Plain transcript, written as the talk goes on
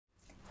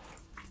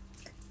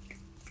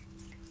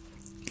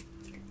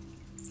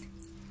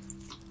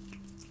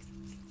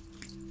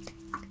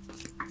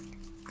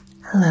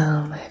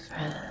Hello, my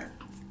friend,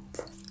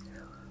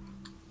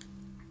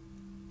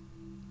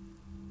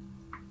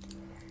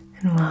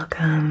 and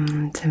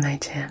welcome to my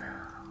channel.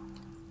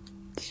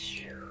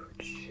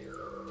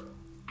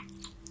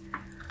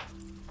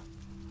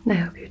 I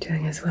hope you're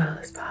doing as well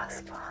as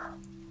possible.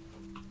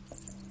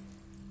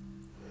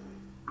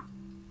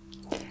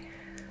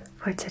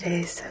 For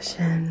today's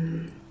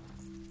session,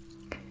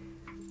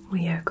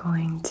 we are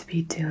going to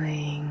be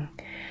doing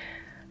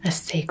a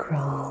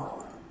sacral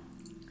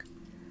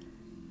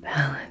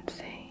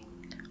balancing.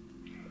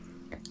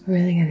 We're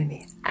really going to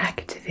be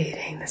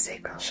activating the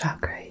sacral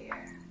chakra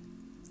here.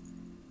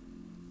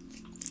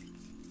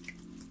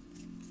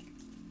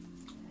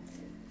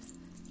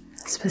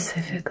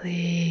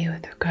 Specifically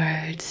with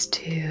regards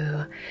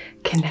to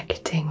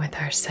connecting with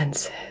our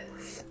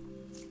senses.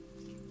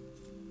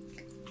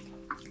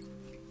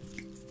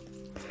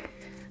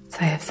 So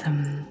I have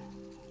some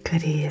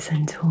goodies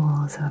and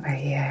tools over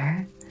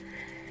here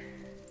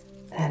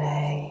that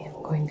I am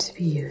going to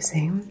be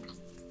using.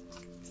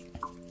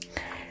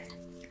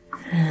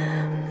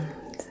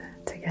 And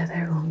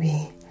together we'll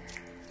be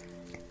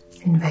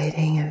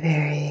inviting a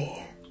very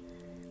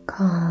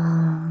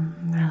calm,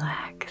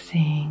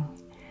 relaxing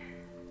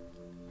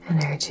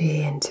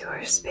energy into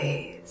our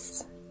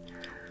space.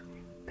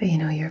 But you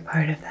know, you're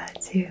part of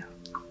that too.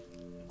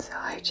 So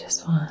I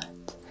just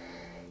want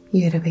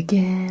you to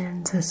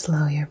begin to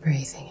slow your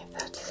breathing if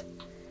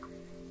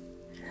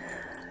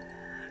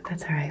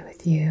that's all right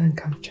with you and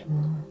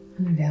comfortable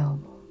and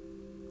available.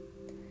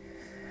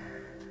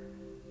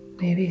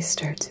 Maybe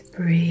start to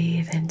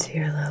breathe into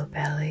your low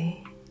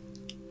belly.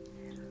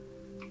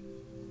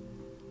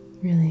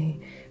 Really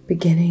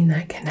beginning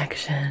that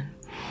connection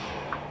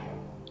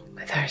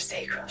with our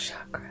sacral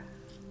chakra.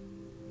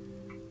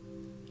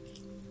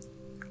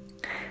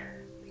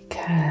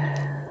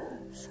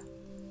 Because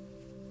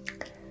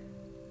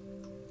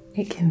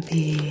it can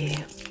be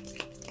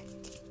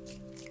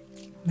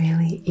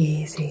really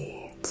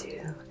easy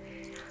to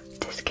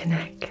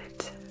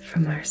disconnect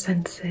from our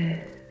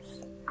senses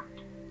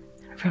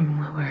and from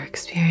what we're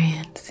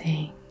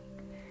experiencing.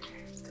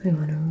 So we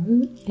want to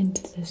root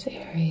into this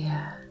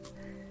area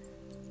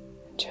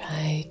and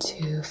try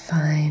to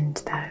find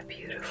that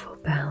beautiful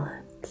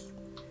balance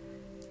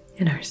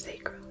in our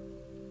sacrum.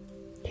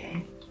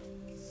 Okay?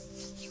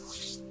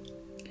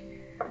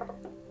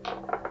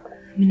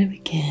 I'm going to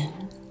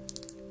begin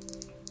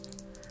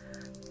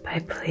by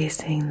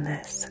placing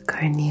this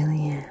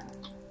carnelian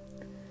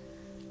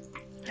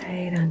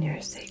right on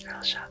your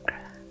sacral chakra.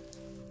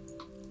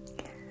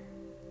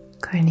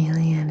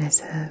 Carnelian is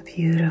a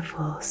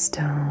beautiful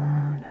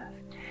stone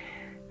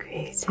of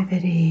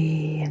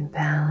creativity and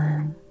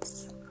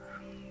balance.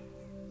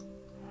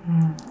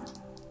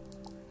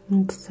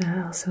 It's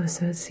also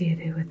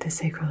associated with the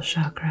sacral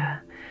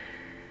chakra.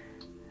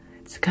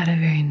 It's got a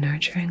very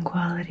nurturing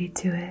quality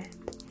to it.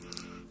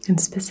 And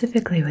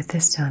specifically with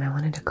this stone, I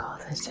wanted to call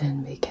this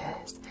in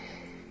because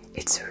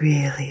it's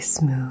really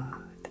smooth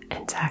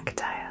and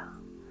tactile.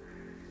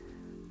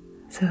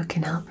 So it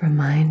can help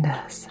remind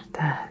us of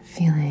that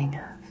feeling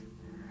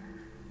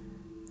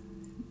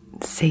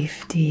of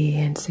safety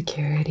and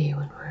security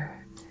when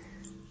we're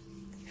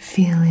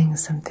feeling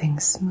something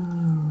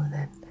smooth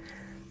and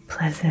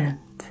pleasant.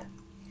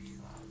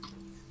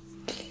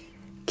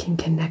 It can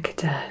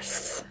connect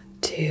us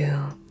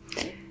to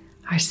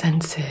our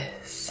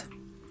senses.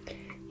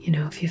 You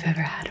know, if you've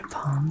ever had a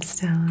palm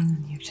stone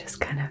and you've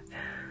just kind of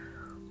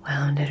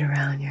wound it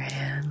around your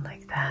hand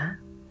like that,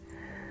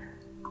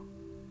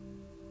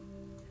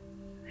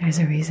 there's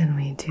a reason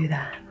we do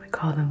that. We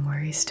call them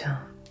worry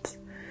stones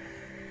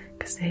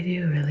because they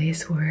do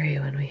release worry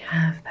when we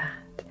have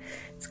that.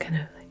 It's kind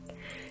of like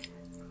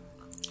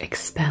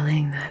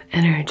expelling that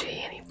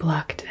energy, any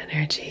blocked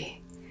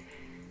energy,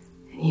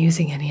 and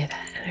using any of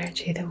that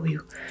energy that we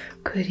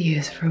could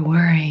use for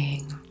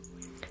worrying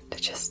to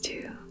just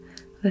do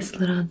this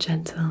little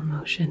gentle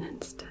motion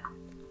instead.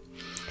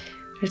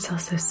 But it's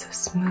also so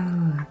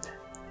smooth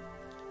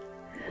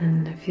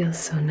and it feels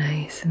so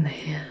nice in the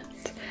hand.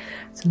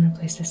 So I'm going to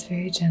place this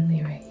very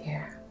gently right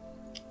here.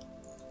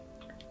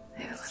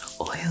 I have a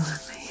little oil on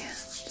my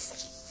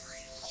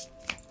hands.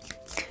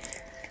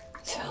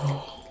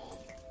 So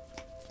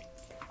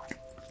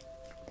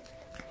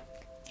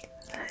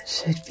that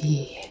should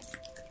be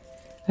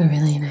a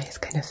really nice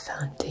kind of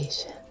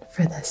foundation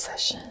for this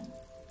session.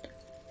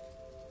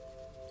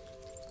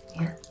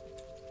 Yeah?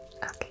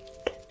 Okay,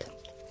 good.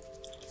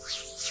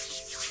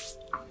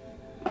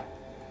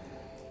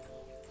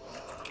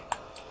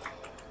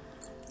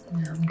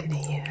 Now I'm going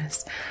to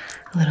use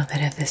a little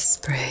bit of this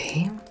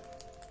spray.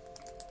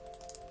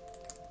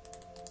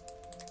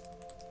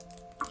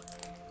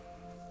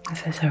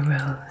 This is a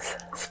rose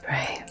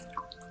spray.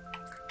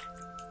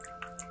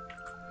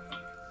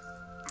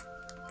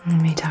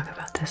 We talk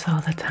about this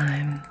all the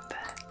time,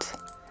 but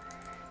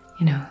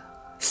you know,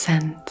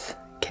 scent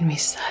can be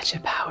such a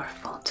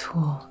powerful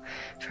tool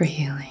for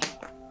healing.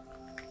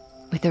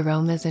 With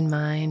aromas in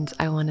mind,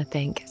 I want to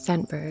thank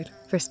Scentbird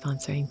for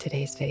sponsoring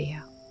today's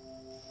video.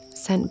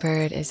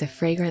 Scentbird is a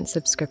fragrance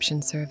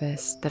subscription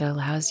service that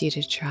allows you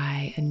to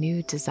try a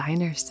new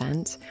designer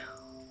scent,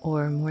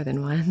 or more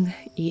than one,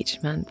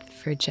 each month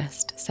for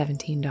just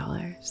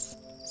 $17.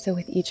 So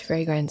with each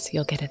fragrance,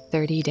 you'll get a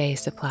 30-day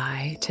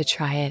supply to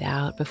try it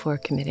out before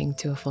committing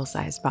to a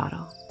full-size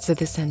bottle. So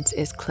the scent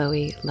is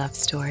Chloe Love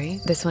Story.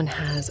 This one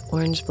has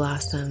orange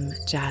blossom,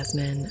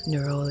 jasmine,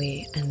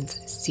 neroli, and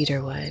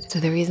cedarwood. So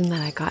the reason that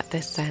I got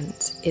this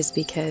scent is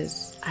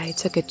because I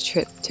took a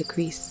trip to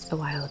Greece a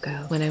while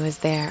ago. When I was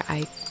there,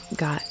 I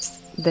got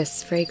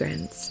this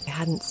fragrance. I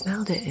hadn't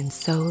smelled it in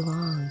so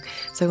long.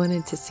 So I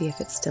wanted to see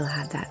if it still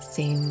had that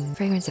same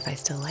fragrance, if I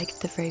still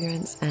liked the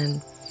fragrance,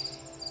 and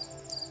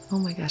oh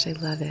my gosh, I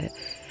love it.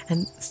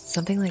 And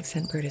something like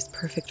Scentbird is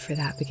perfect for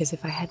that, because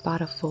if I had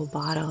bought a full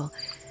bottle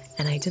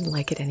and I didn't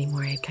like it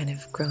anymore, I'd kind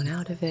of grown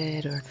out of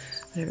it or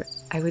whatever,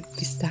 I would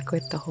be stuck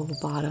with the whole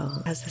bottle.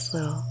 It has this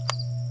little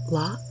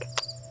lock,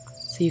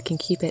 so you can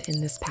keep it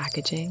in this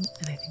packaging,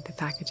 and I think the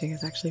packaging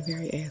is actually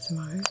very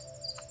ASMR.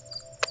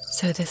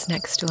 So this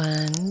next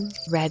one,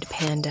 Red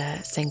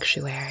Panda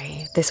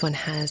Sanctuary. This one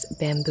has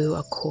bamboo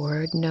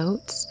accord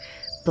notes,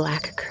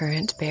 black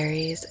currant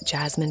berries,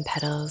 jasmine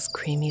petals,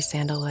 creamy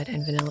sandalwood,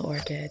 and vanilla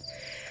orchid.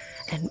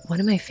 And one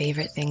of my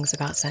favorite things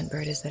about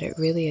Scentbird is that it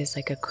really is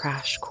like a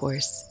crash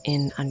course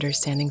in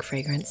understanding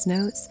fragrance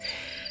notes,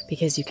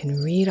 because you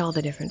can read all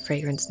the different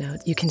fragrance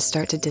notes. You can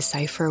start to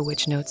decipher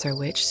which notes are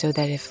which, so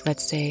that if,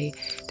 let's say,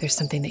 there's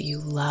something that you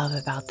love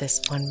about this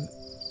one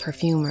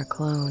perfume or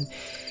cologne,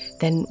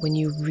 then when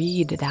you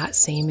read that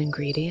same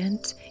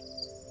ingredient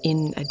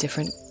in a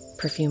different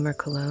perfume or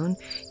cologne,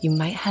 you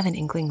might have an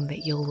inkling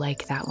that you'll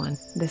like that one.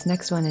 This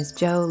next one is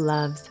Joe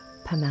Loves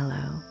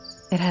Pomelo.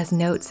 It has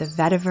notes of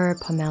vetiver,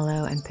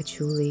 pomelo, and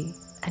patchouli.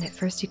 And at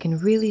first you can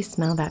really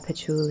smell that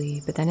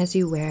patchouli, but then as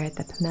you wear it,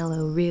 the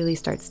pomelo really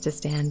starts to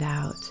stand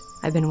out.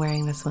 I've been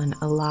wearing this one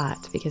a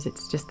lot because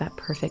it's just that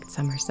perfect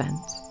summer scent.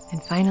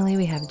 And finally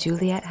we have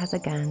Juliet Has a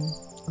Gun,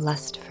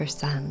 Lust for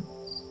Sun.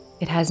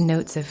 It has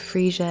notes of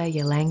freesia,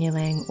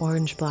 ylang-ylang,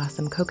 orange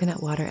blossom,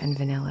 coconut water, and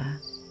vanilla.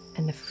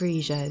 And the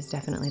freesia is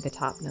definitely the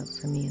top note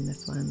for me in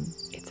this one.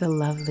 It's a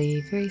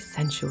lovely, very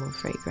sensual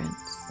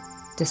fragrance,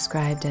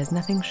 described as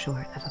nothing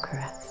short of a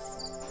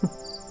caress.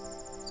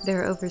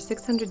 There are over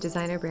 600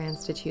 designer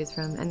brands to choose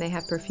from, and they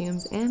have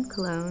perfumes and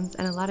colognes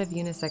and a lot of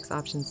unisex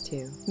options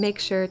too. Make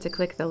sure to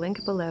click the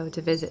link below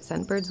to visit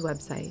Scentbird's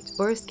website,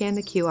 or scan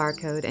the QR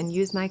code and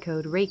use my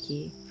code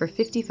REIKI for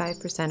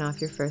 55%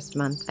 off your first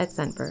month at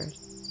Scentbird.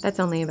 That's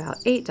only about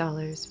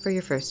 $8 for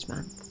your first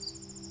month.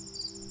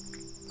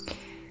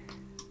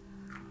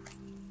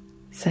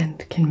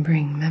 Scent can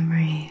bring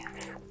memories.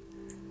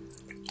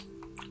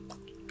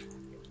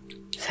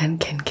 Scent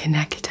can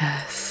connect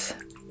us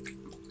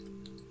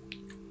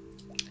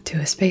to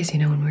a space. You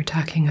know, when we're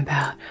talking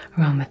about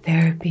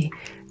aromatherapy,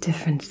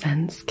 different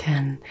scents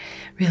can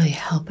really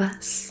help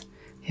us.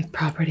 We have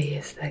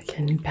properties that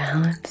can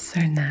balance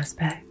certain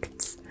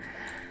aspects.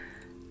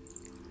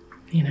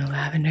 You know,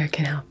 lavender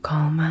can help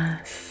calm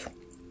us.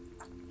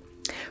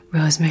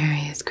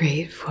 Rosemary is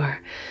great for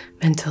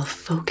mental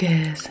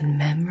focus and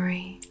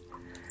memory.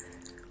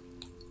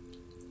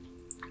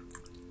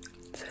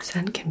 So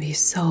scent can be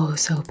so,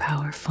 so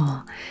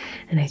powerful.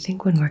 And I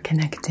think when we're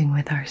connecting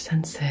with our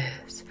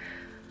senses,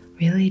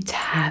 really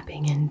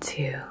tapping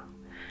into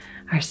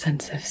our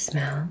sense of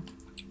smell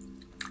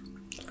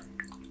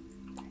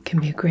can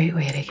be a great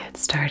way to get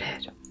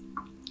started.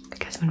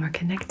 Because when we're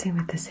connecting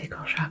with the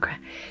Sacral Chakra,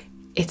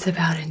 it's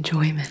about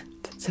enjoyment.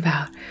 It's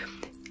about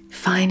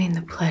finding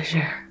the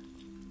pleasure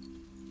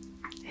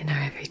in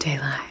our everyday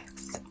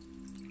lives.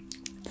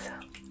 So,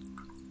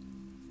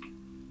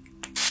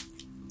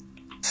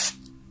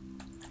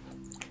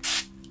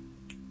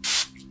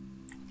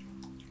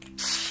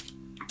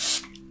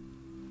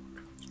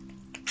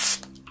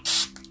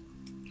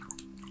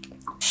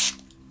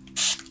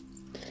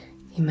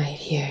 you might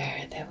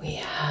hear that we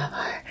have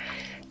our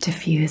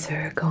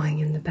diffuser going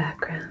in the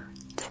background.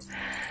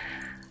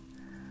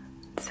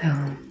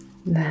 So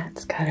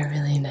that's got a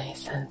really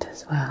nice scent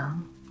as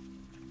well.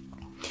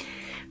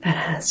 That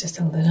has just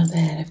a little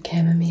bit of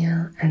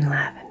chamomile and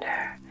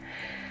lavender.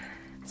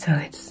 So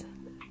it's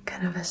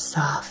kind of a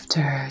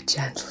softer,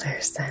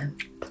 gentler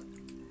scent.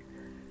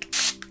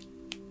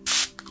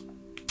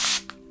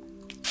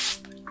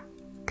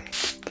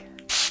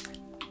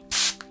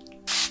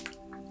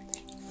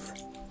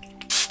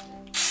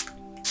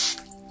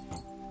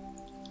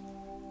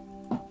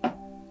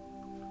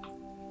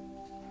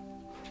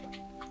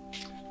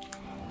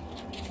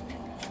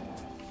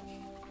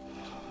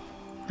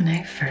 When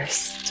I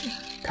first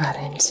got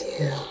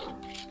into,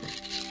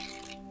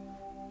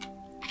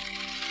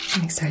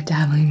 I started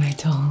dabbling my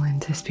toe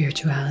into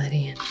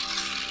spirituality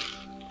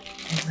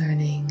and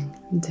learning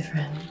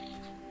different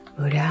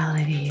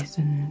modalities,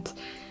 and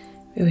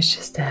it was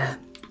just a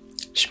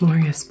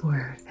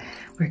smorgasbord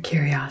where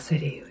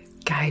curiosity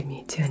would guide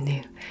me to a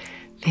new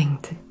thing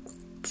to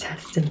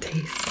test and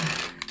taste,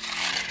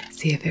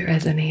 see if it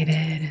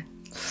resonated.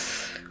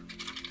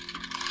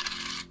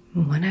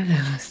 One of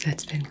those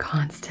that's been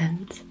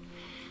constant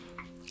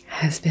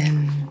has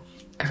been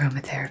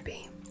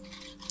aromatherapy.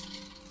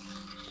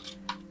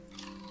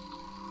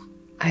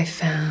 I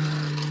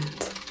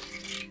found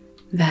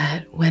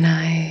that when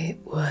I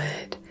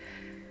would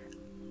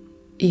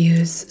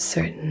use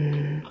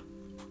certain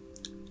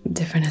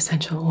different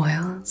essential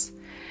oils,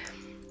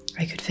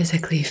 I could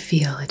physically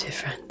feel a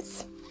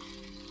difference.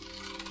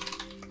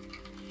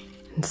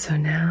 And so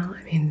now,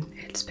 I mean,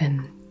 it's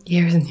been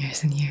years and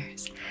years and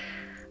years.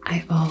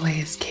 I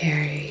always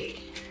carry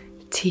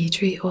tea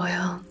tree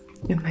oil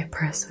in my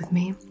purse with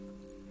me.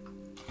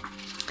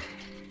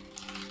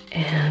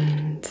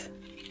 And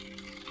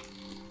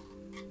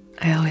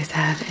I always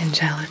have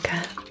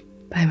Angelica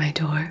by my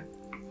door.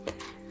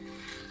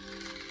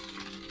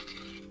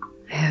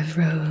 I have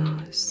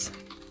rose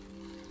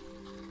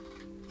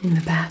in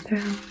the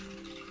bathroom,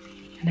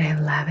 and I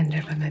have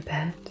lavender by my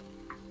bed.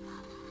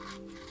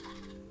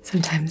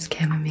 Sometimes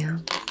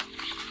chamomile.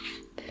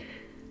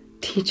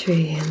 Tea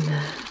tree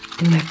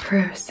in my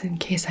purse in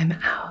case I'm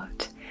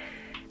out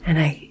and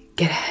I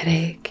get a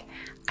headache.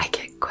 I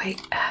get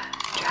quite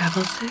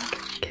travel sick,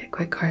 get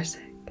quite car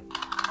sick.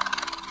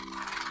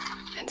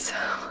 And so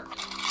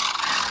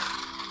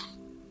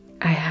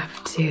I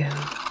have to,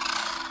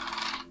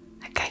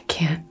 like, I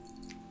can't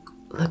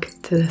look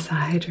to the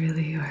side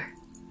really, or,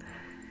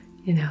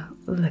 you know,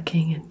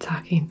 looking and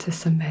talking to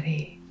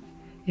somebody.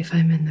 If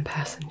I'm in the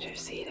passenger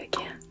seat, I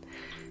can't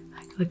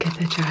look at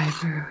the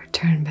driver or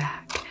turn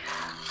back,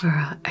 or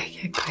I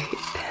get quite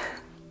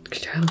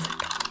travel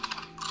sick.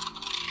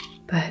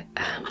 But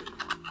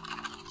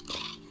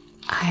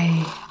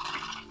I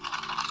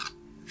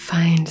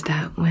find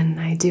that when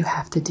I do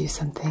have to do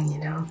something, you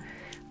know,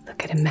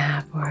 look at a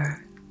map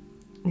or,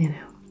 you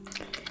know,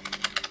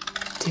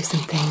 do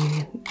something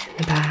in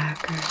the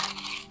back or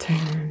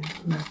turn,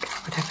 look,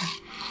 whatever.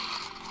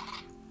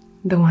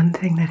 The one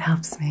thing that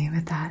helps me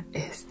with that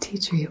is tea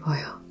tree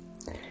oil.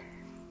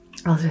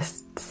 I'll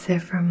just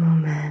sit for a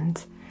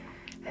moment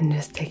and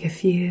just take a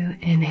few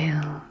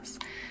inhales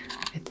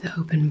with the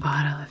open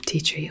bottle of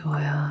tea tree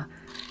oil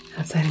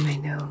outside of my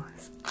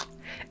nose.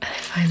 And I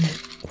find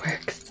it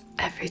works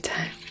every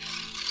time.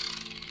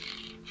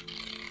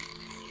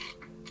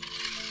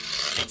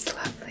 It's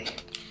lovely.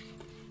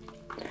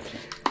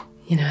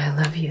 You know, I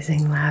love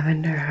using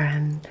lavender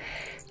and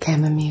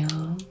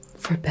chamomile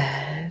for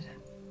bed.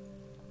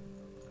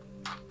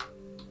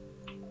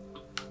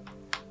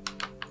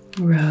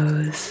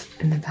 Rose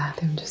in the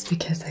bathroom, just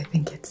because I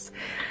think it's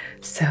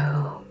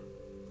so,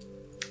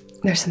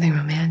 there's something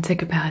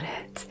romantic about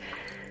it.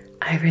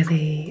 I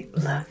really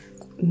love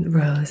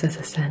rose as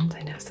a scent.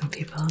 I know some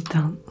people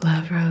don't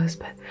love rose,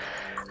 but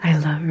I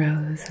love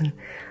rose, and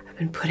I've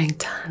been putting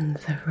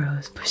tons of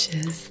rose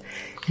bushes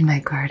in my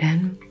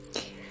garden.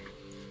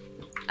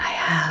 I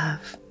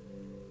have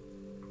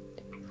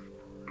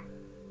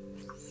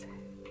 6,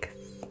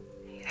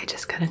 8, I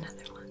just got another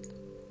one.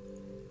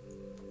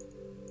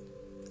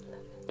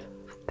 11, 12,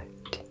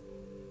 13.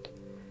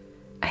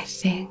 I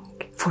think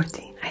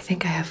 14. I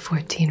think I have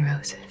 14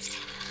 roses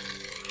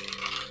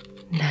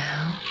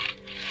now.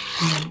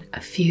 And then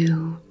a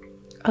few,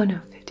 oh no,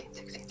 15,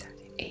 16,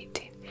 17,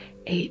 18.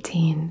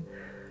 18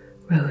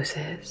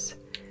 roses.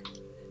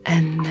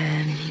 And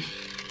then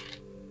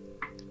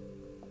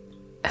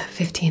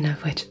 15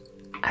 of which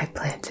I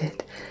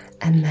planted.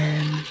 And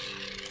then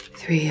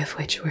 3 of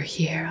which were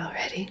here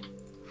already.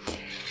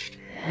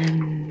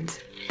 And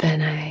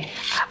then I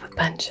have a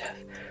bunch of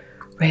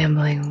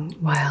rambling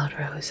wild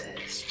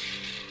roses.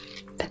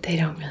 But they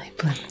don't really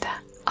bloom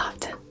that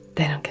often.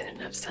 They don't get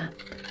enough sun.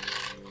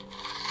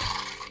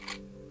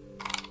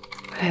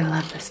 But I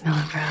love the smell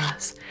of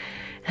rose.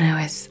 And I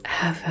always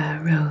have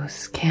a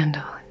rose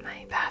candle in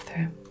my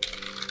bathroom.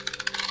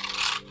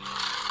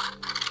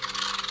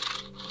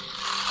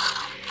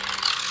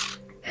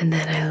 And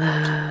then I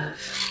love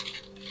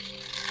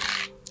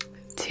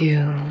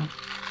to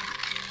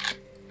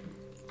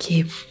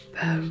keep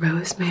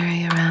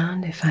rosemary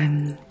around if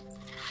I'm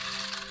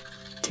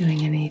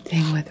doing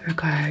anything with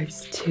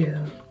regards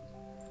to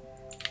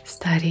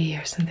study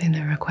or something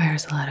that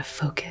requires a lot of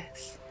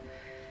focus.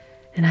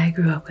 And I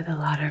grew up with a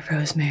lot of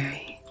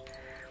rosemary.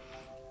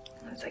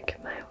 It's like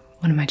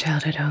one of my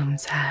childhood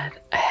homes had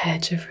a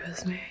hedge of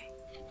rosemary.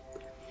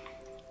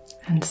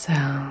 And so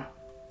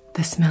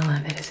the smell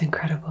of it is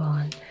incredible.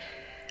 And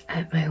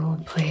at my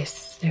old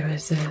place, there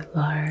was a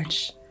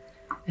large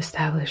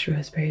established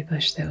rosemary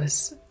bush that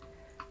was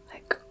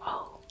like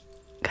all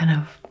kind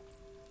of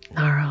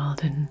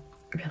gnarled and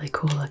really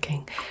cool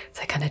looking.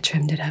 So I kind of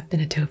trimmed it up in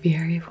a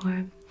topiary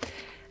form.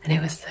 And it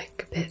was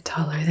like a bit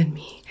taller than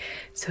me.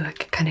 So I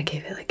kind of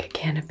gave it like a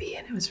canopy,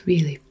 and it was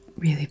really,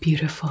 really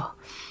beautiful.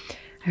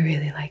 I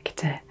really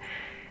liked it.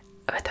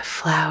 But the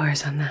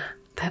flowers on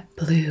that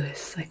blue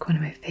is like one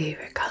of my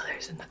favorite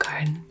colors in the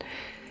garden.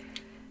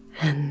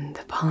 And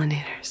the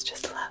pollinators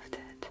just loved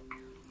it.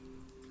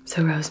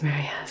 So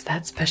rosemary has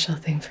that special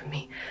thing for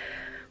me.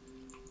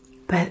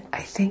 But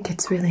I think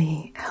it's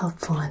really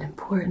helpful and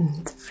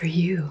important for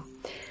you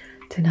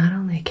to not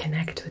only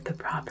connect with the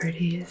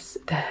properties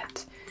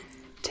that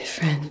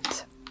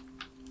different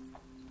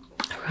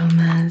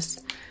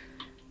aromas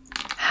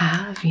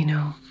have,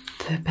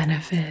 the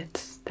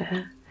benefits,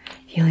 the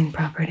healing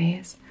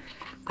properties,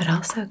 but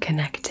also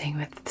connecting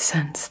with the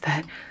sense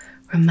that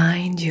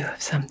remind you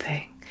of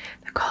something,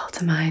 the call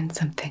to mind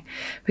something,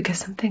 because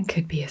something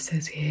could be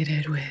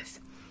associated with,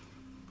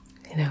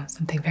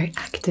 something very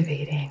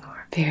activating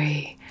or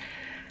very,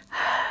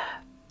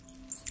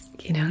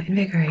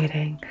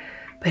 invigorating,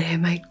 but it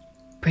might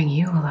bring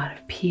you a lot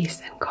of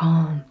peace and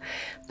calm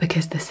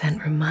because the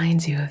scent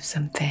reminds you of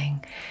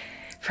something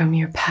from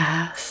your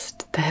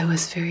past that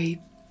was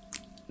very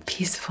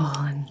peaceful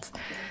and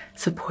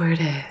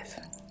supportive.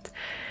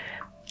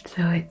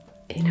 So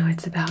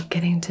it's about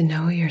getting to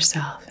know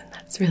yourself, and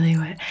that's really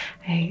what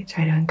I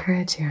try to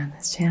encourage here on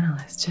this channel.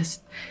 It's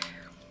just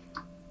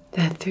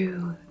that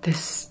through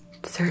this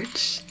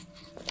search,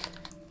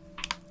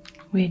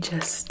 we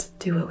just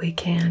do what we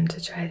can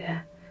to try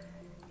to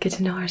get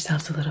to know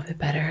ourselves a little bit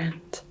better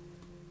and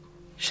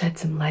shed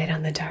some light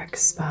on the dark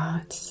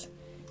spots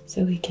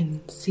so we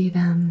can see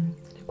them,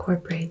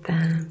 incorporate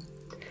them,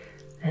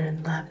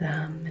 and love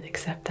them and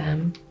accept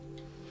them.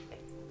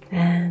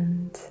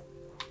 And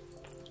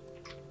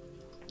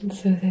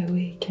so that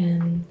we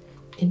can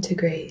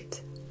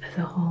integrate as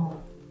a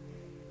whole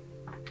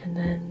and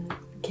then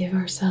give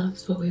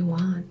ourselves what we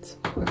want,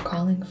 what we're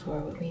calling for,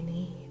 what we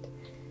need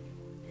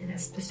in a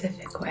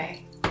specific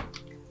way.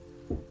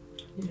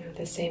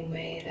 The same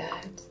way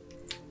that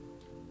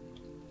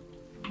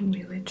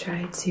we would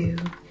try to,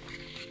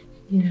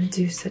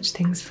 do such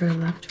things for a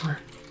loved one.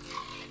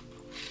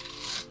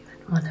 You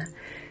would want to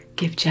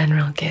give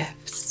general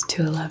gifts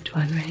to a loved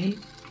one, right?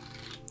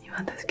 You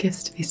want those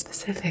gifts to be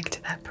specific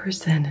to that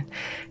person and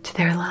to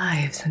their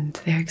lives and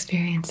to their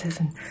experiences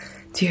and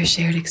to your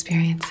shared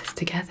experiences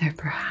together,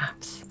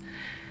 perhaps.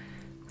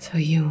 So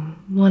you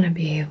want to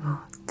be able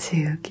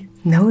to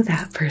know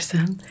that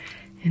person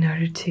in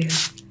order to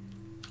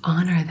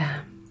honor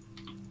them.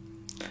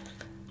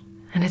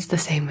 And it's the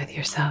same with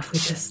yourself. We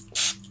just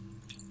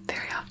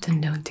very often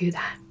don't do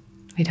that.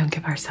 We don't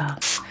give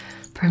ourselves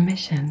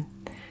permission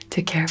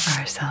to care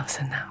for ourselves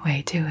in that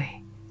way, do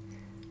we?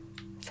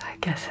 So I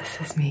guess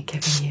this is me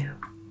giving you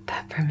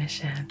that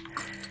permission.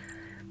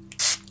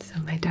 So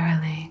my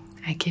darling,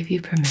 I give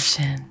you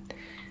permission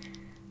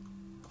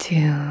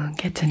to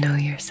get to know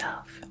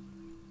yourself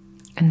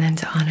and then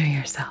to honor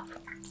yourself.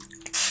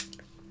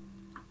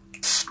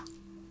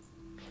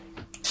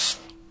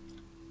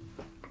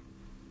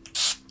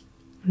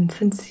 And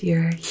since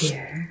you're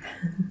here,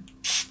 I'm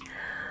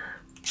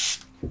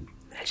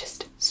gonna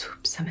just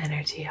swoop some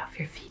energy off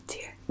your feet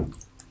here.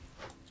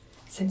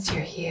 Since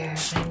you're here,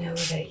 I know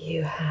that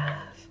you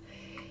have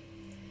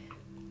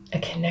a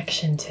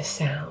connection to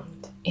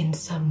sound in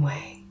some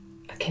way,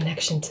 a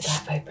connection to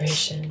that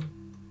vibration.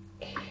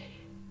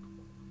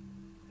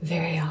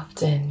 Very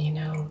often,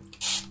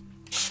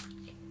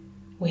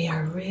 we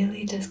are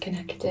really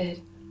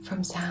disconnected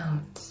from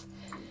sounds,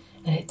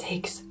 and it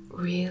takes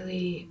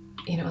really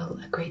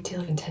a great deal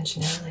of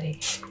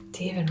intentionality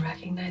to even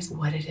recognize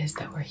what it is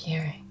that we're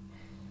hearing.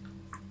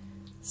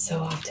 So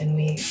often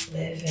we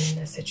live in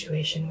a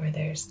situation where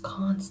there's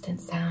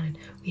constant sound, and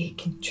we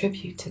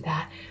contribute to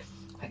that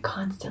by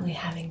constantly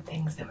having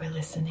things that we're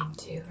listening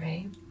to,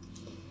 right?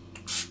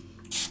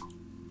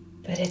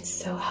 But it's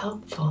so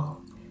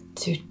helpful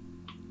to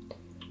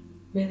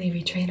really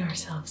retrain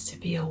ourselves to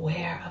be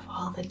aware of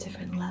all the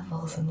different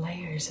levels and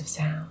layers of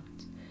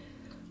sound.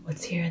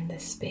 What's here in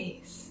this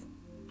space?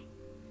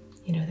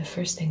 The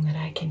first thing that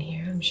I can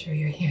hear, I'm sure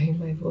you're hearing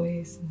my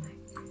voice and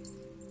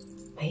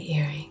my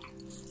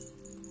earrings.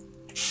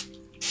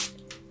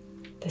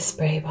 The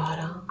spray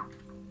bottle.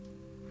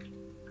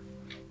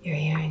 You're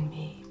hearing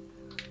me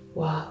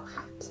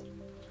waft.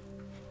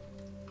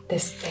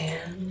 This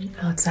fan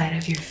outside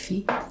of your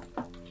feet.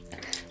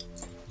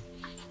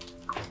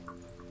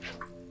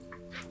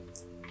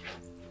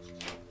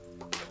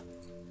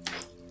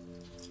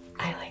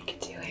 I like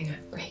doing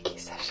Reiki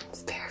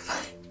sessions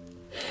barefoot.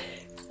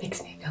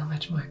 Makes me feel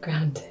much more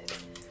grounded.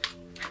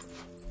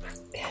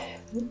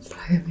 So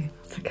I'm able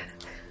to kind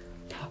of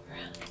pop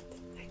around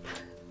like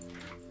that.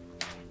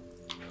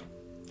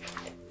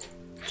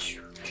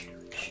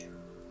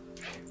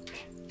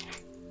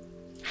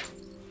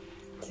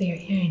 So you're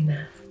hearing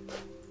that.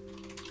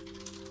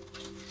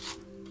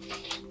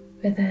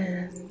 But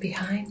then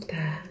behind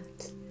that,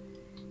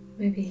 you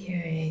might be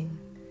hearing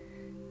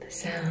the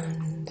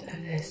sound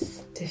of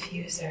this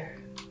diffuser.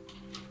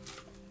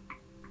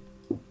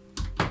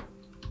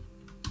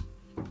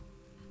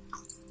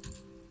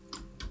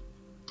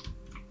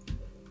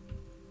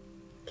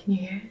 Can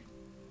you hear it?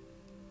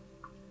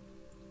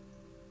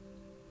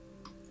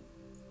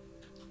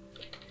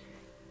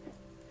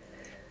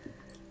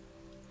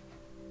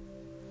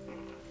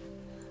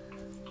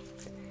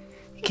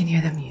 You can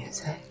hear the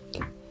music,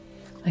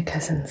 my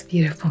cousin's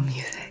beautiful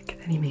music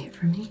that he made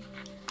for me.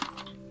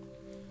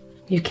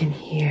 You can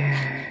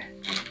hear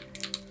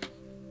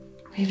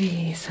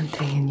maybe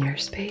something in your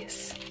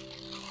space.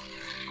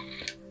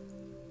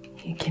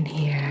 You can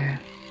hear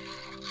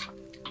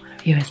one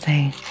of you was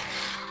saying,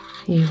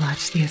 you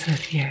watch these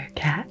with your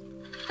cat.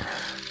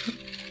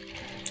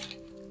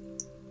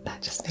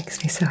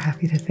 so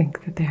happy to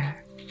think that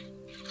they're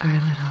our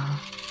little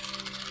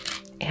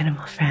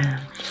animal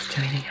friends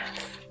joining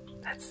us.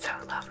 That's so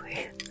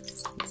lovely.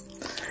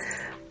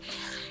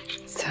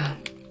 So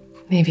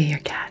maybe your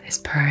cat is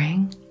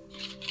purring.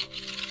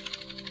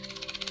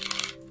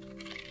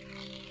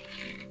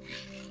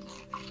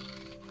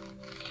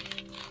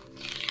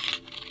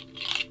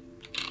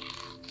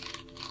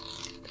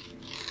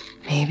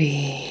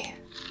 Maybe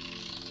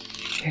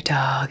your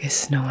dog is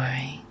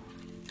snoring.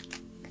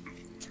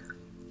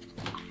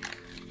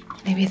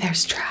 Maybe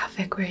there's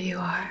traffic where you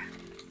are.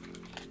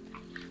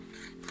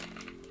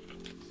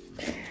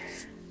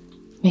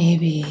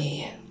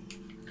 Maybe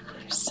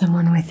there's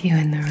someone with you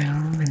in the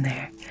room and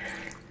they're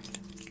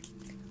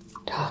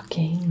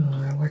talking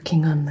or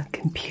working on the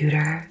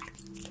computer.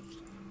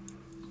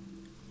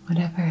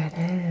 Whatever it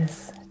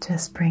is,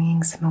 just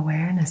bringing some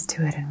awareness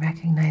to it and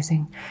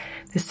recognizing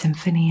the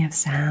symphony of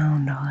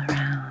sound all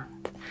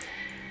around.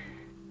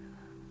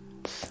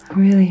 It's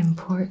really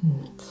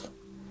important.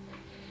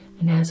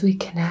 And as we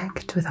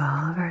connect with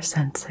all of our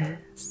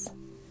senses,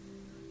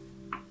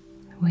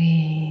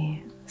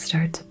 we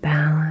start to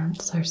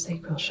balance our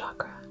sacral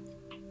chakra.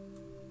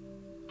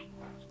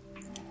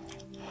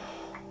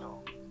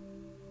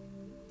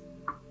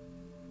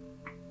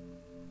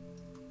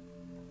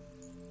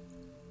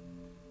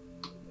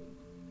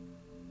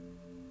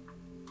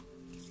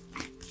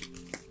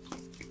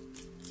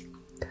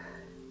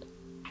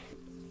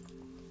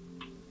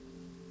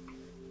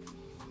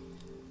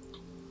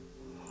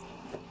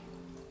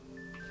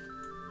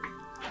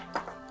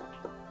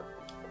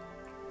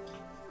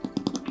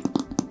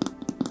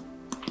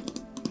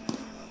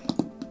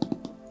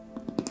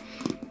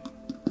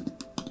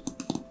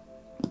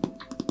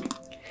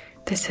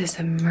 This is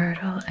a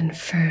myrtle and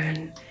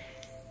fern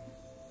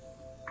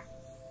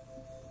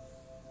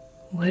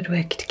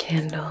wood-wicked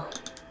candle.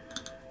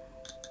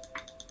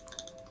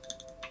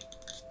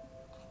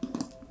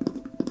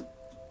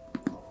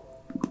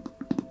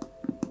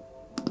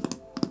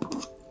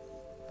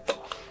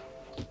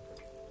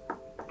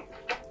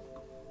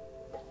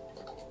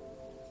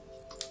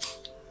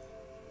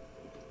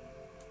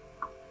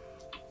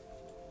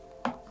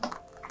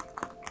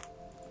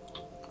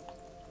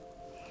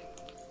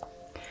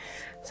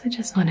 So I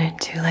just wanted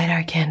to light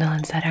our candle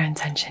and set our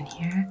intention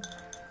here.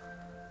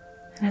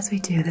 And as we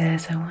do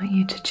this, I want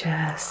you to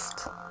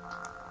just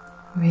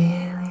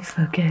really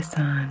focus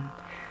on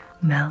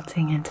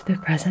melting into the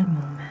present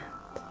moment,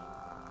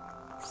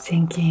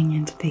 sinking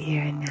into the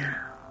here and now.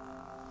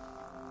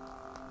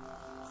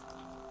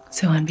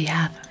 So on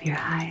behalf of your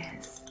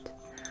highest,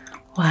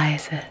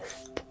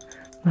 wisest,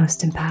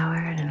 most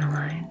empowered and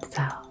aligned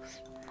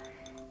self,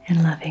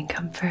 in loving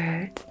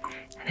comfort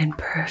and in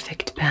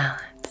perfect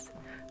balance,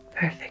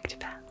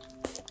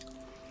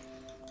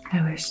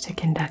 I wish to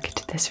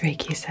conduct this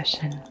Reiki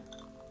session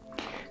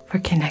for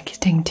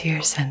connecting to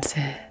your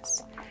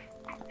senses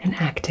and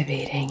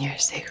activating your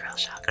sacral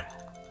chakra.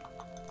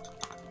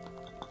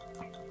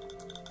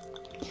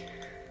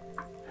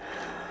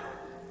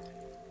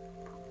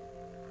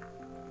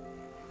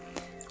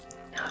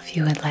 Now, if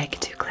you would like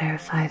to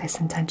clarify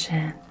this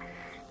intention,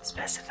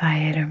 specify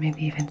it, or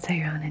maybe even set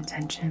your own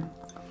intention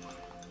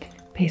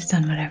based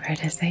on whatever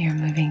it is that you're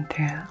moving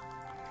through,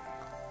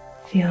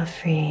 feel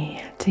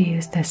free to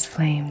use this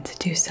flame to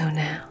do so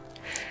now.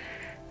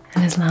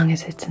 And as long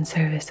as it's in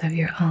service of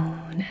your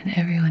own and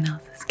everyone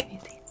else's, can you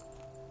see?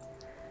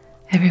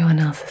 Everyone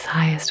else's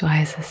highest,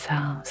 wisest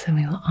selves, and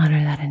we will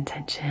honor that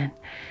intention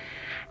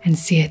and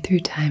see it through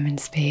time and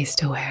space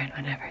to where and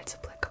whenever it's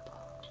applicable.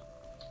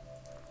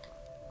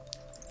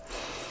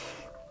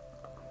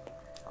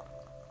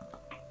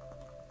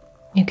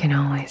 You can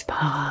always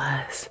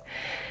pause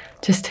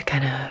just to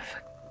kind of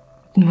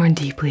more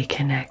deeply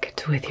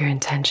connect with your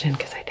intention,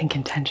 because I think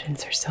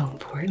intentions are so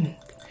important.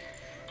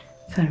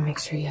 So I want to make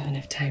sure you have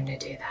enough time to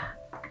do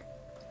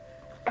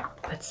that.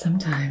 But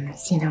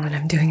sometimes, when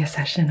I'm doing a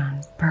session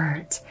on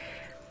Bert,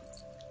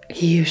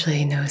 he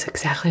usually knows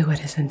exactly what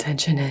his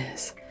intention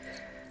is.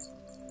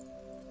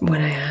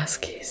 When I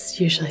ask, he's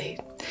usually,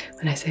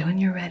 when I say, when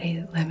you're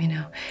ready, let me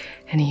know.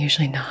 And he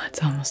usually nods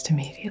almost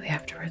immediately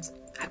afterwards.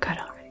 I've got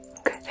it already.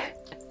 Good.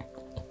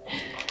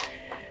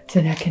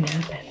 So that can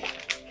happen.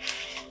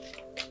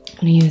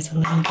 I'm going to use a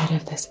little bit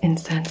of this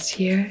incense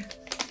here.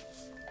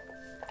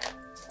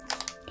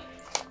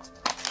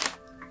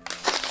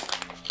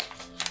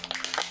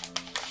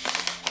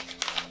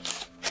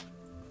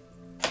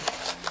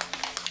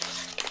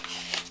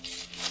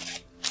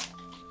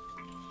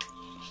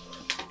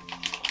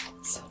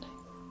 So nice.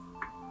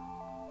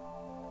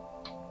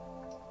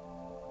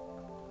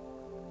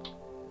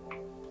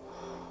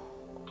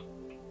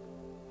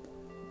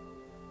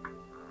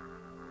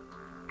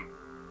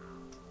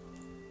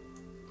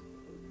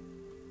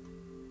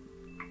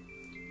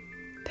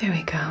 There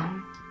we go.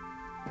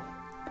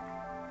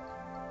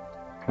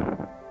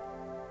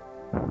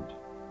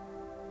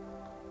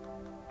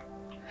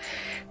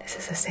 This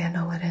is a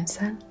sandalwood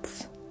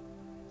incense,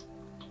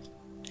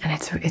 and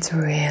it's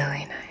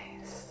really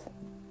nice.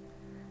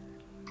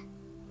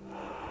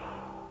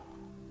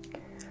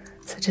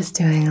 So just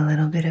doing a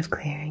little bit of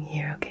clearing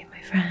here, okay,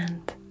 my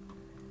friend?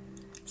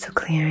 So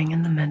clearing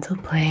in the mental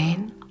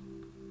plane.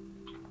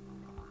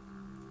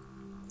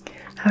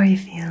 How are you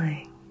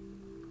feeling?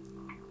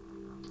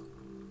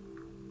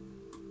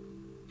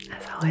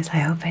 As always, I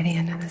hope by the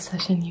end of the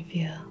session you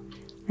feel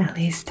at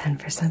least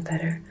 10%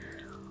 better.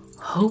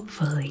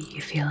 Hopefully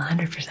you feel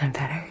 100%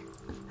 better.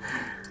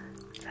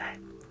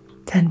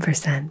 But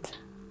 10%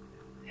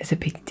 is a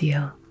big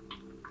deal.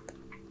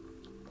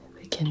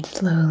 We can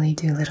slowly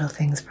do little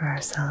things for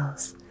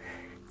ourselves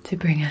to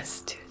bring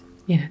us to,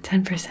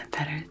 10%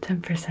 better,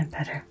 10%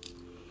 better.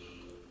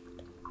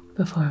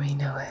 Before we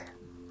know it,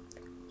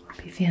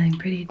 we'll be feeling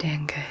pretty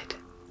dang good.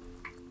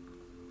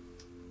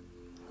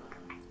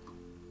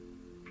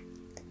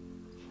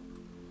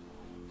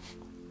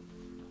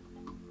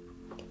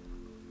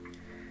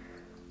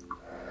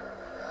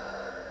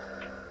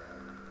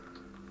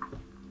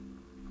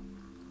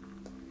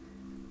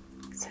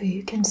 So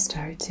you can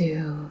start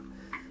to,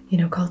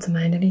 call to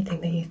mind anything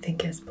that you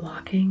think is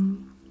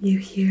blocking you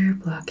here,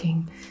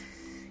 blocking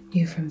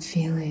you from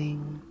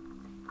feeling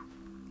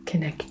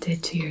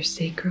connected to your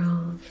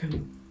sacral,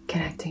 from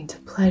connecting to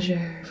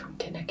pleasure, from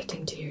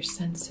connecting to your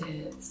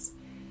senses.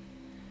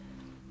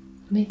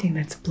 Anything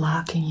that's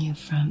blocking you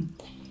from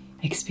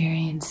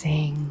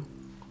experiencing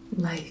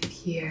life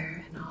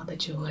here and all the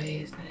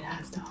joys that it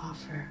has to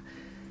offer.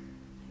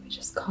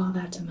 Just call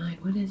that to mind.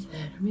 What is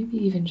it? Or maybe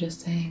even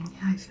just saying,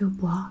 yeah, I feel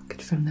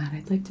blocked from that.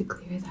 I'd like to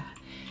clear that.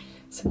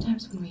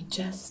 Sometimes when we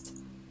just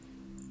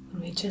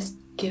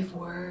give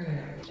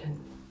word and,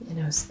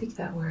 speak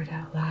that word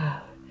out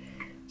loud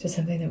to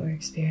something that we're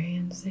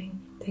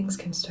experiencing, things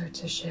can start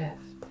to shift.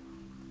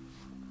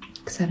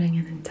 Setting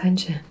an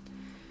intention.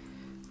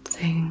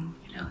 Saying,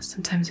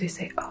 sometimes we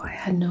say, oh, I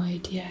had no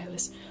idea I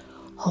was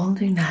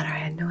holding that, or I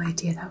had no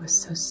idea that was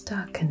so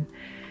stuck, and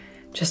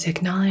just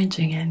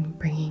acknowledging it and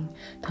bringing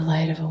the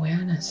light of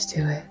awareness to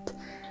it,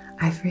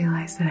 I've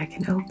realized that I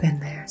can open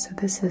there. So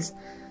this is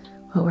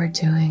what we're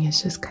doing,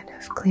 is just kind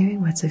of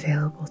clearing what's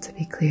available to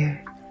be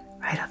cleared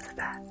right off the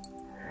bat.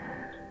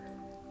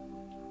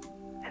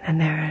 And then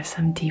there are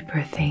some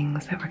deeper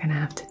things that we're going to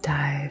have to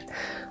dive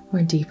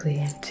more deeply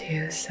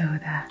into so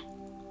that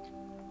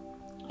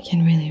we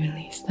can really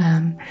release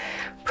them,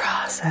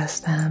 process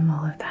them,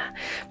 all of that.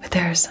 But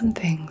there are some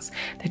things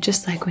that,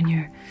 just like when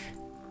you're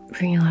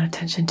bringing a lot of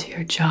attention to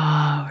your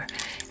jaw, or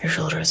your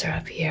shoulders are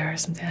up here or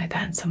something like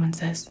that, and someone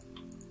says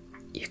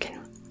you can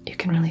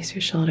release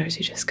your shoulders,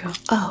 you just go,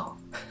 oh,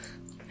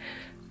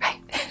 right.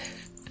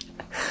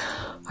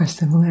 Or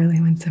similarly,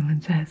 when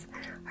someone says,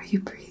 are you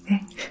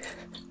breathing?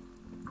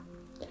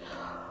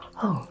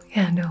 Oh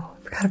yeah, no,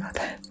 I forgot about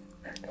that.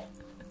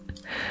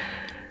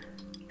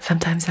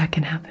 Sometimes that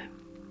can happen.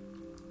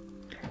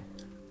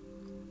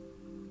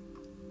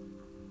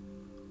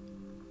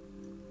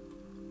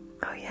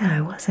 Oh yeah,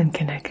 I wasn't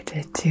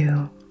connected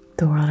to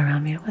the world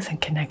around me. I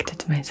wasn't connected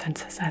to my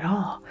senses at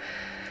all.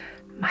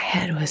 My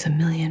head was a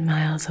million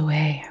miles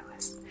away. I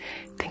was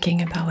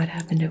thinking about what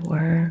happened at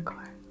work,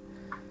 or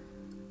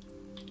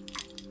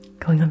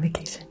going on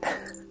vacation,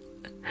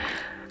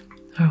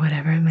 or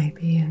whatever it might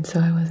be, and so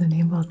I wasn't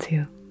able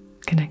to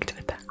connect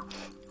with that.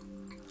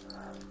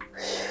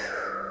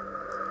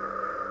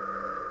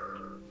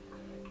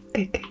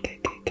 Good, good,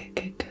 good, good, good,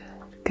 good,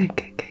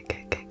 good, good, good,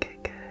 good,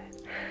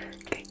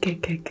 good,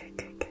 good, good, good,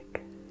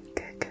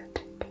 good,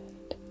 good,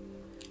 good.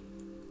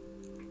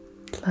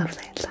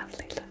 Lovely,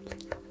 lovely, lovely,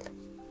 lovely.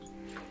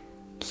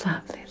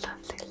 Lovely,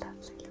 lovely,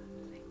 lovely,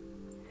 lovely.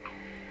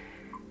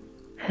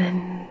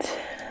 And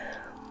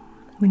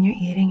when you're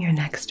eating your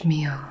next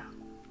meal,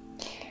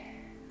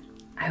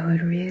 I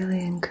would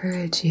really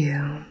encourage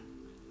you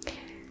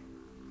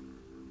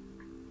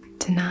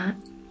to not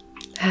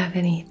have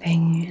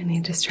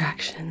any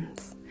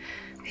distractions.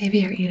 Maybe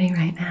you're eating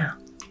right now.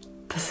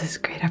 This is a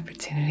great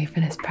opportunity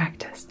for this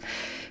practice.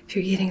 If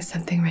you're eating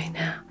something right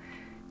now,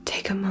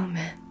 take a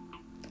moment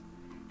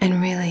and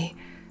really,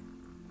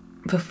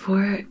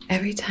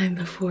 every time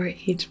before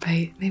each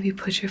bite, maybe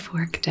put your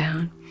fork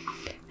down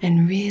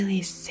and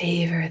really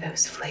savor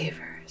those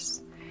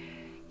flavors.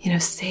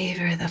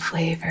 Savor the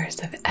flavors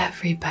of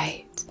every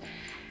bite.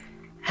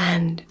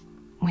 And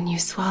when you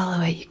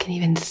swallow it, you can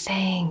even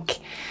thank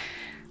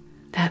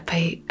that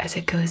bite as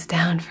it goes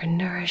down for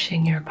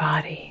nourishing your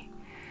body.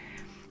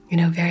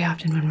 Very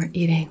often when we're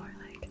eating,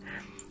 we're like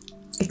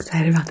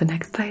excited about the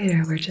next bite,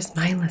 or we're just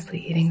mindlessly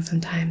eating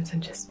sometimes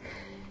and just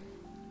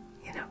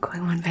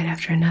going one bite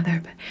after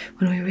another. But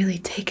when we really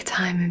take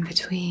time in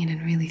between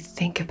and really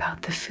think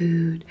about the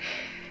food,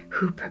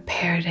 who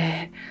prepared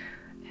it,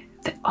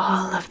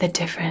 all of the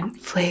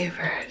different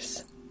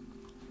flavors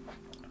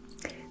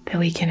that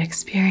we can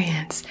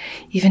experience,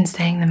 even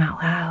saying them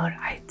out loud,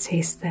 I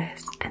taste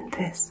this and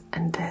this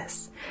and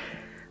this.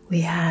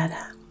 We had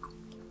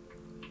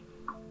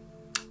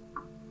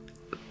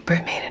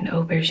Bert made an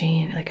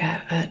aubergine, like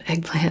an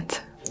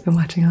eggplant. I'm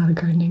watching a lot of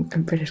gardening,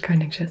 British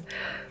gardening shows.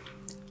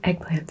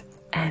 Eggplant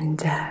and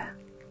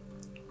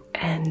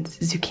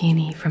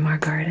zucchini from our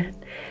garden.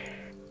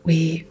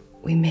 We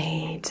he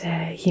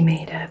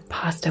made a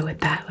pasta with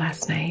that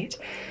last night.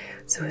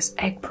 So it was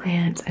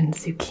eggplant and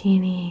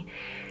zucchini,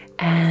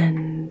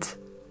 and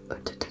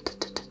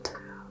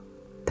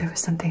there was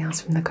something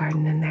else from the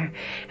garden in there.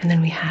 And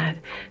then we had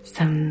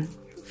some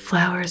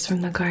flowers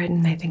from the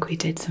garden. I think we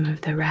did some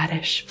of the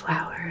radish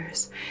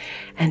flowers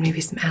and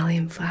maybe some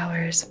allium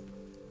flowers.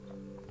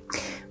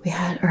 We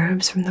had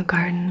herbs from the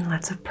garden,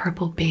 lots of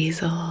purple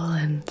basil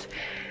and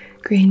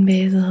green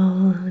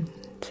basil and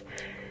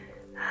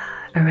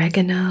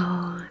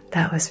oregano.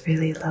 That was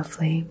really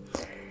lovely.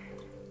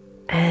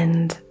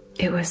 And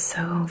it was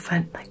so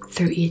fun, like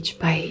through each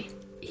bite,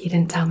 he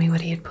didn't tell me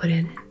what he had put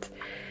in it.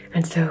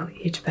 And so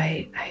each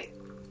bite, I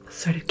was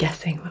sort of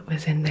guessing what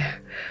was in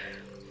there.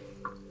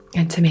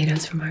 And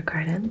tomatoes from our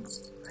garden.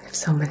 I have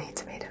so many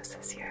tomatoes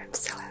this year. I'm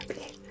so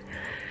happy.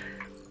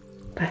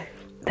 But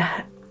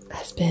that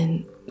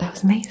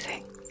was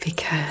amazing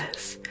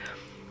because,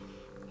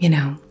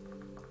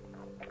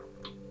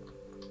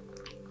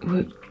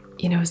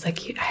 it was like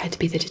I had to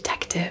be the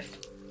detective,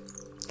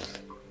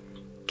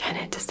 kind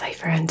of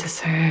decipher and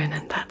discern,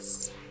 and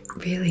that's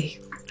really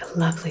a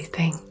lovely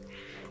thing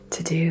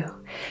to do.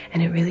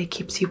 And it really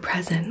keeps you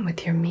present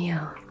with your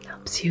meal. It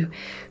helps you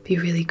be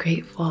really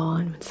grateful.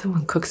 And when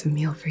someone cooks a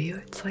meal for you,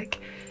 it's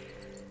like,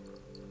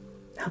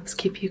 helps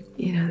keep you,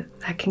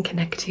 that can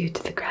connect you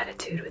to the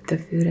gratitude with the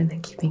food and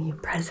then keeping you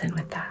present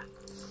with that.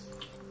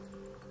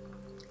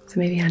 So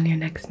maybe on your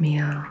next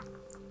meal,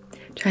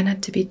 try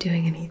not to be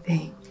doing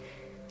anything.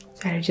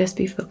 Try to just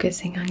be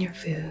focusing on your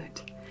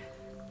food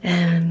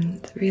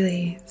and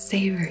really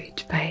savor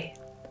each bite.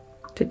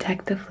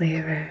 Detect the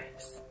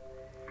flavors.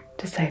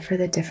 Decipher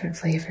the different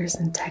flavors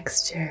and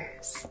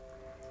textures.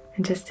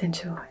 And just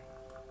enjoy.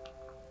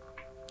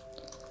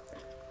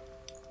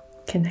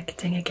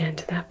 Connecting again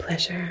to that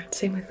pleasure.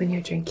 Same with when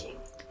you're drinking.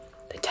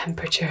 The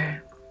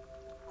temperature.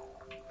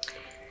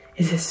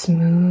 Is it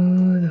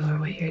smooth, or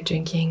what you're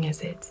drinking?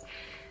 Is it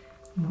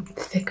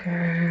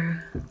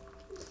thicker?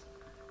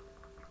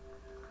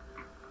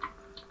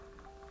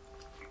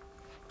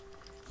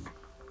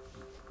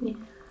 Yeah,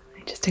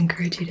 I just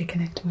encourage you to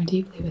connect more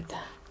deeply with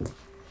that.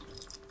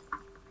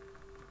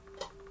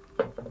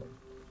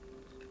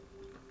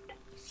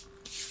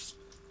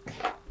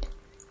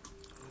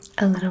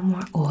 A little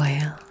more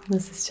oil.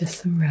 This is just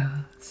some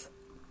rose.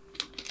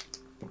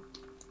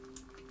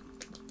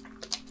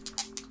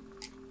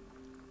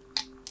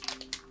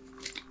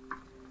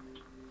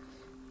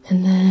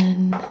 And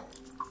then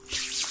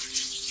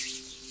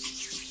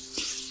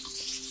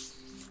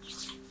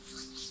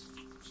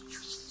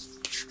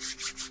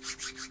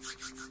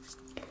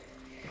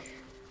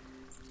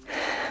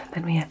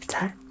we have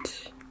touch.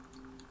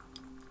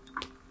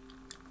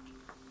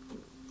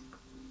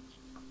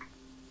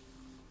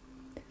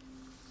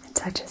 And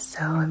touch is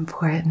so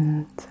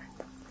important,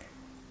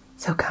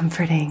 so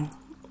comforting.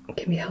 It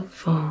can be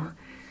helpful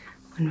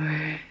when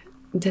we're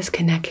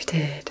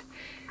disconnected.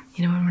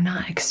 When we're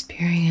not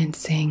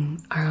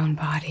experiencing our own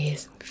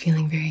bodies,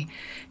 feeling very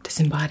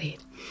disembodied,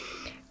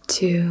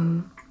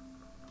 to,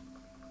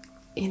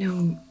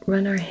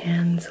 run our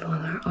hands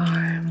along our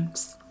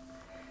arms,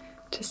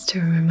 just to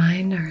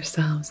remind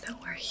ourselves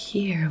that we're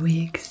here,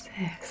 we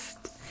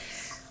exist.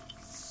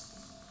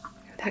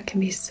 That can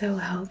be so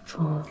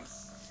helpful,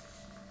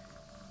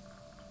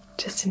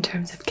 just in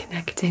terms of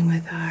connecting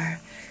with our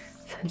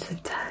sense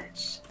of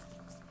touch,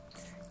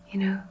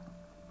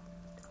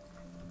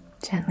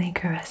 gently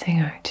caressing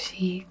our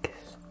cheeks,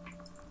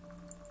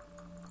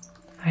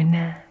 our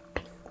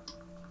necks.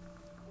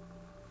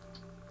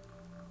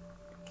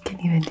 You can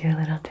even do a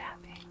little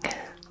tapping.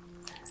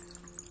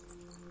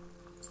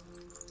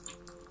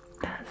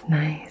 That's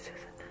nice,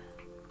 isn't it?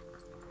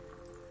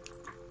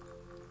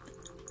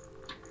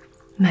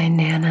 My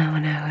Nana,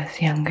 when I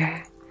was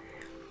younger,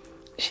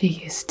 she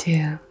used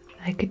to,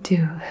 it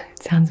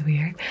sounds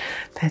weird,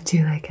 but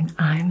do like an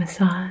eye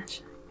massage,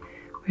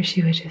 where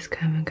she would just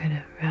come and kind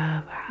of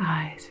rub our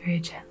eyes very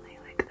gently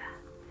like that.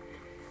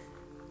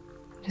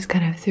 Just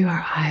kind of through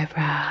our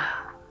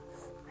eyebrows,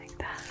 like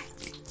that.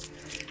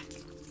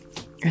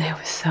 And it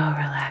was so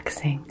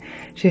relaxing.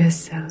 She was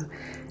so,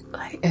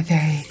 like, a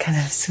very kind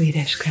of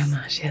Swedish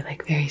grandma. She had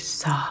like very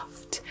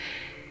soft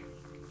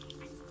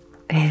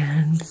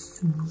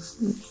hands.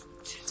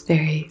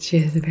 She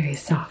has a very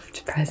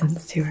soft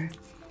presence to her.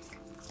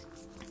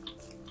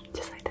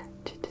 Just like that.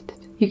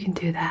 You can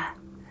do that.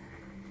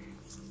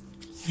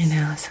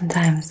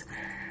 Sometimes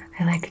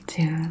I like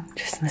to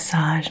just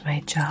massage my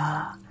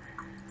jaw.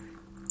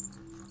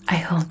 I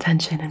hold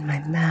tension in my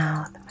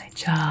mouth, my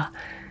jaw,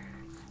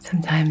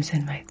 sometimes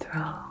in my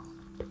throat.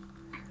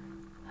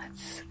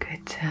 That's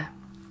good to,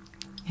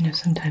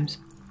 sometimes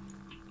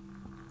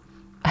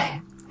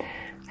I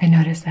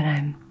notice that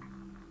I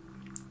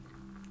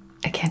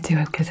can't do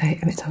it because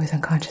it's always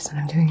unconscious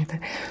when I'm doing it, but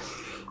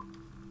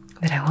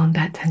that I hold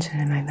that tension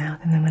in my mouth,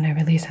 and then when I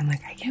release, I'm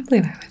like, I can't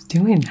believe I was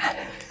doing that.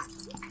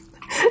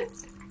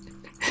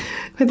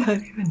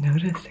 Without even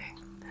noticing.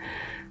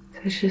 So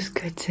it's just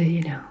good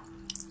to,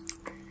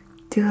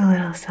 do a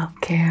little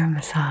self-care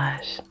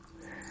massage.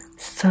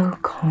 so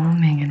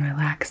calming and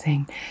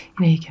relaxing.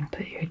 You know, you can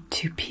put your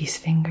 2 peace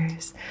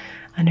fingers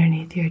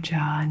underneath your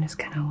jaw and just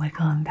kind of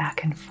wiggle them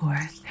back and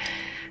forth.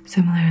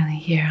 Similarly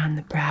here on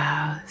the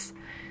brows,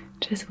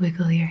 just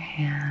wiggle your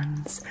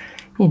hands,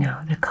 you know,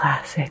 the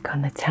classic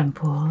on the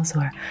temples,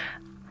 or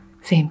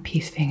same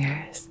peace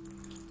fingers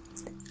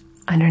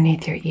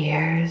underneath your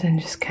ears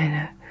and just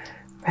kind of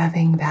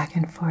rubbing back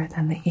and forth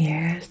on the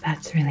ears.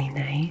 That's really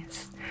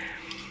nice.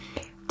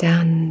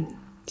 Down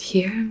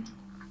here,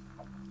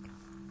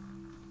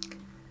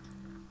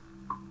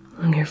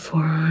 along your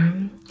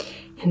forearm,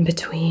 in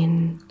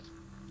between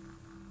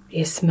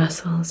these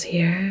muscles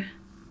here,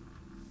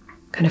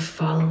 kind of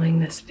following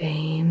this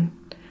vein.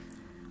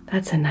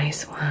 That's a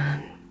nice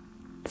one,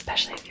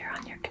 especially if you're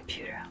on your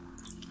computer.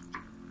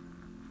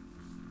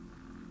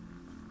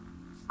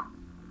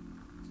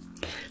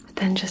 But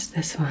then just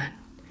this one,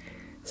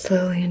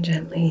 slowly and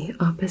gently,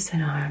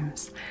 opposite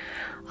arms,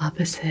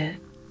 opposite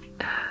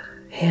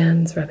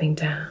hands rubbing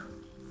down.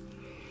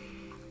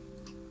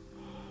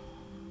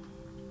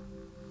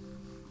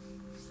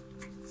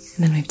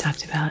 And then we've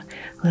talked about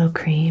a little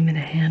cream and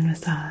a hand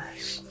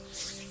massage.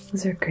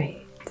 Those are great.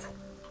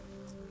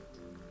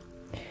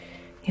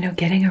 You know,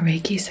 getting a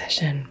Reiki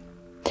session.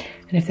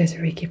 And if there's a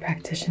Reiki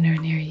practitioner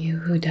near you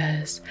who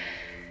does,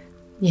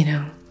 you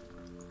know,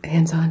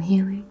 hands-on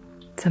healing,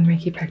 some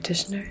Reiki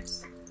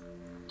practitioners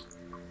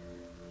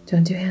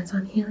don't do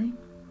hands-on healing.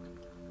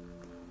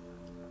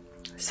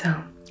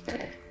 So,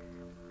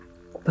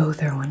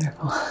 both are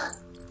wonderful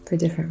for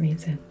different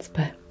reasons,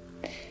 but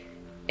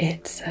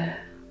it's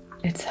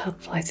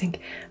helpful. I think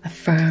a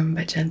firm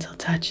but gentle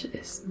touch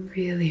is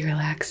really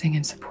relaxing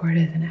and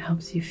supportive, and it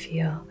helps you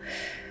feel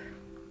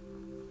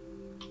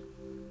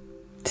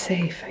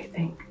safe, I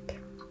think.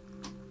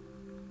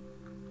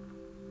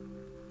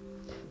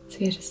 So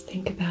you just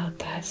think about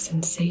that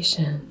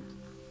sensation,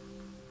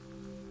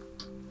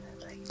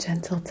 like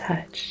gentle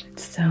touch.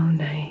 It's so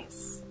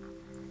nice.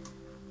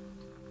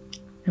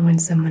 And when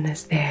someone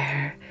is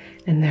there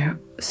and their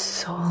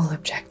sole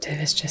objective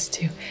is just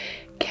to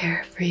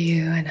care for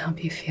you and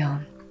help you feel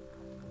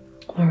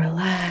more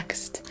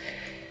relaxed,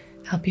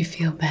 help you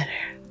feel better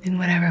in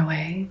whatever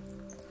way,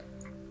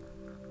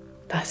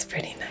 that's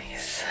pretty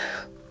nice.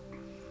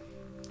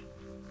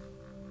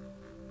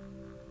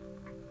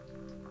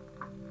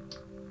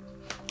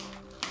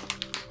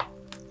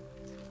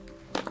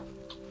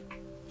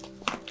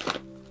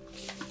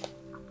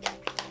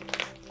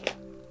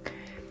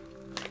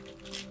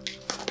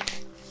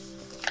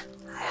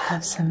 I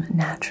have some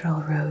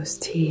natural rose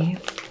tea,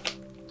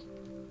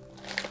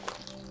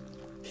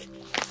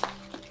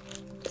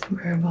 some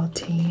herbal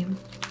tea.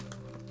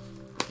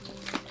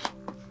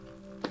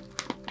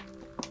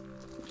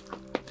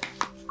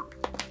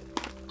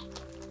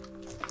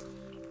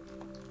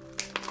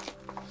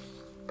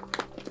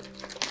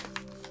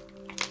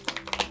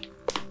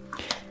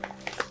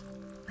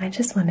 I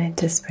just wanted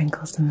to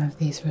sprinkle some of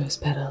these rose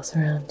petals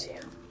around you.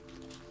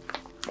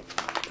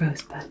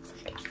 Rosebuds.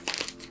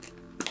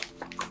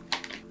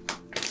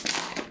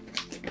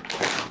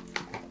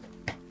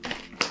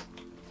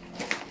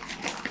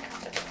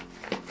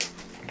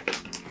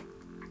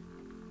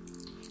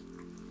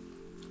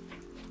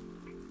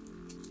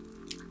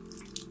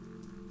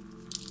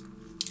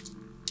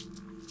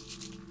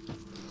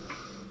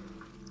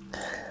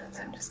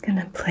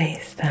 Gonna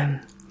place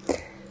them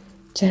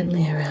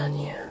gently around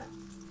you.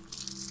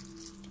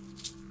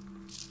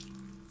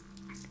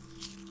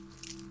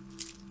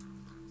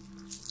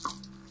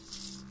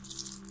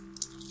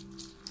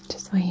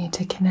 Just want you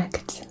to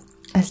connect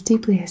as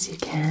deeply as you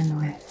can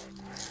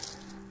with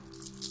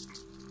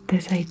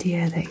this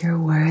idea that you're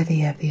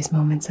worthy of these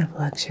moments of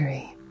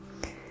luxury.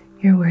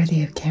 You're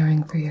worthy of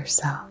caring for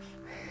yourself.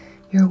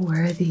 You're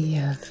worthy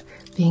of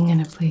being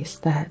in a place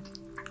that,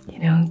 you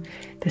know,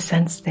 the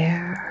sense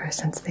there, or a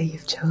sense that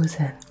you've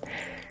chosen,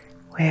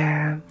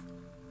 where,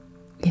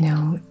 you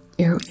know,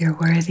 you're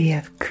worthy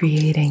of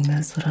creating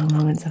those little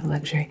moments of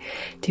luxury.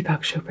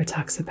 Deepak Chopra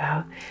talks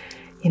about,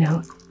 you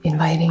know,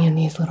 inviting in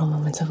these little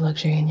moments of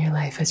luxury in your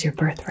life as your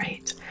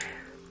birthright.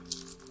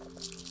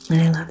 And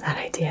I love that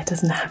idea. It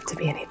doesn't have to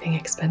be anything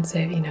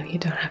expensive. You know, you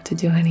don't have to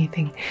do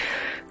anything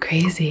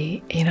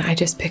crazy. You know, I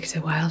just picked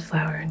a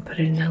wildflower and put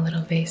it in a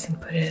little vase and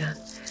put it on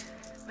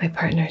my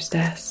partner's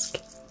desk.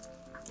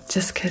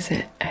 Just because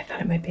I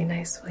thought it might be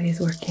nice while he's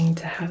working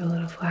to have a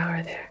little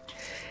flower there.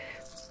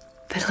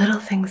 But little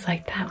things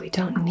like that, we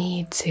don't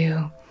need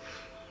to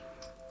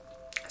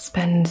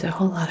spend a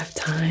whole lot of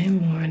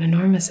time or an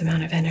enormous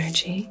amount of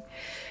energy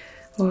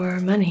or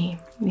money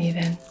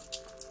even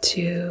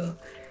to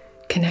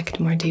connect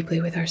more deeply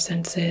with our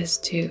senses,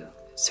 to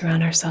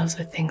surround ourselves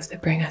with things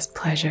that bring us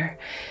pleasure.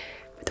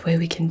 But the way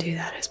we can do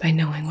that is by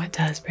knowing what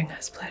does bring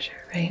us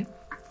pleasure, right?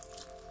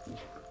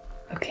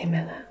 Okay,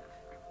 my love.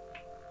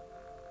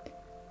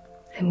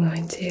 I'm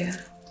going to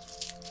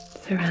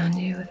surround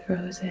you with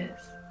roses.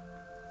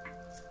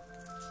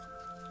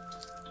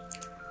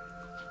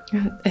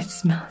 It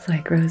smells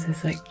like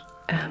roses, like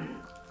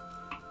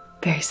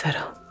very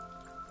subtle,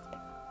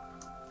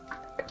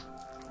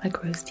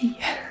 like rose tea.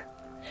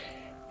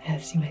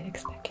 as you might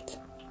expect.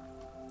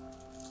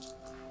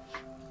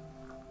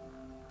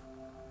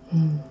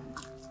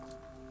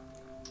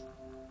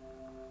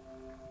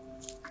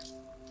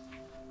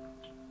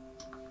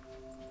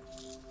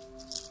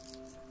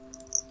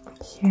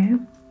 Here.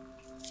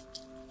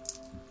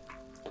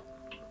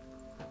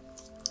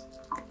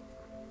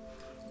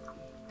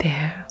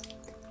 There.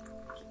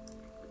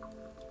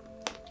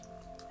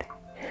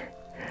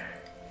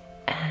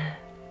 And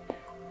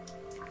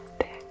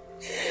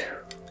there.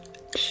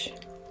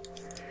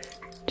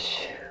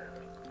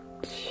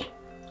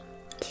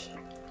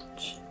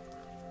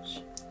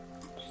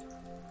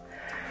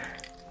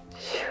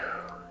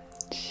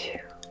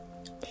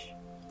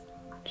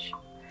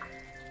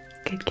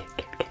 Good, good,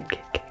 good, good,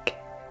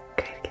 good,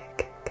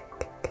 good,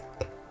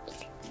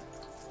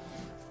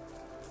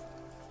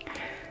 good.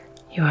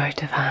 You are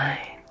divine.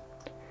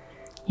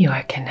 You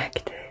are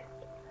connected.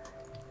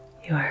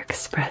 You are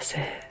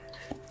expressive.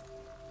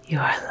 You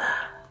are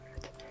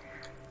loved.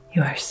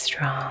 You are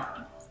strong.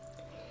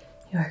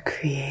 You are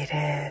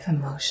creative,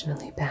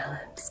 emotionally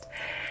balanced,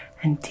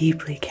 and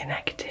deeply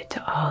connected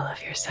to all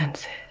of your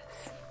senses.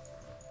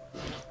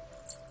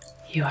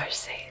 You are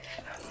safe.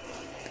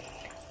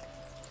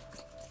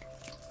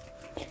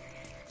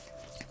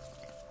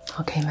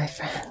 Okay, my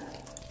friend.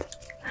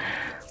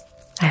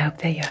 I hope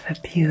that you have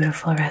a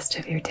beautiful rest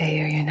of your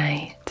day or your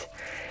night.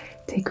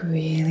 Take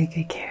really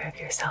good care of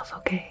yourself,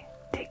 okay?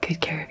 Take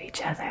good care of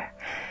each other.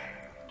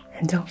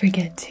 And don't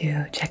forget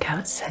to check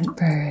out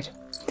Scentbird.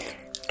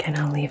 Again,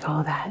 I'll leave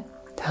all that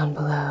down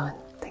below. And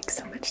thanks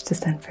so much to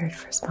Scentbird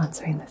for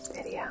sponsoring this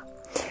video.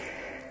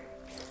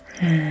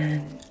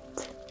 And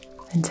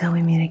until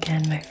we meet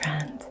again, my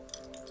friend,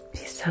 be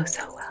so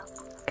well.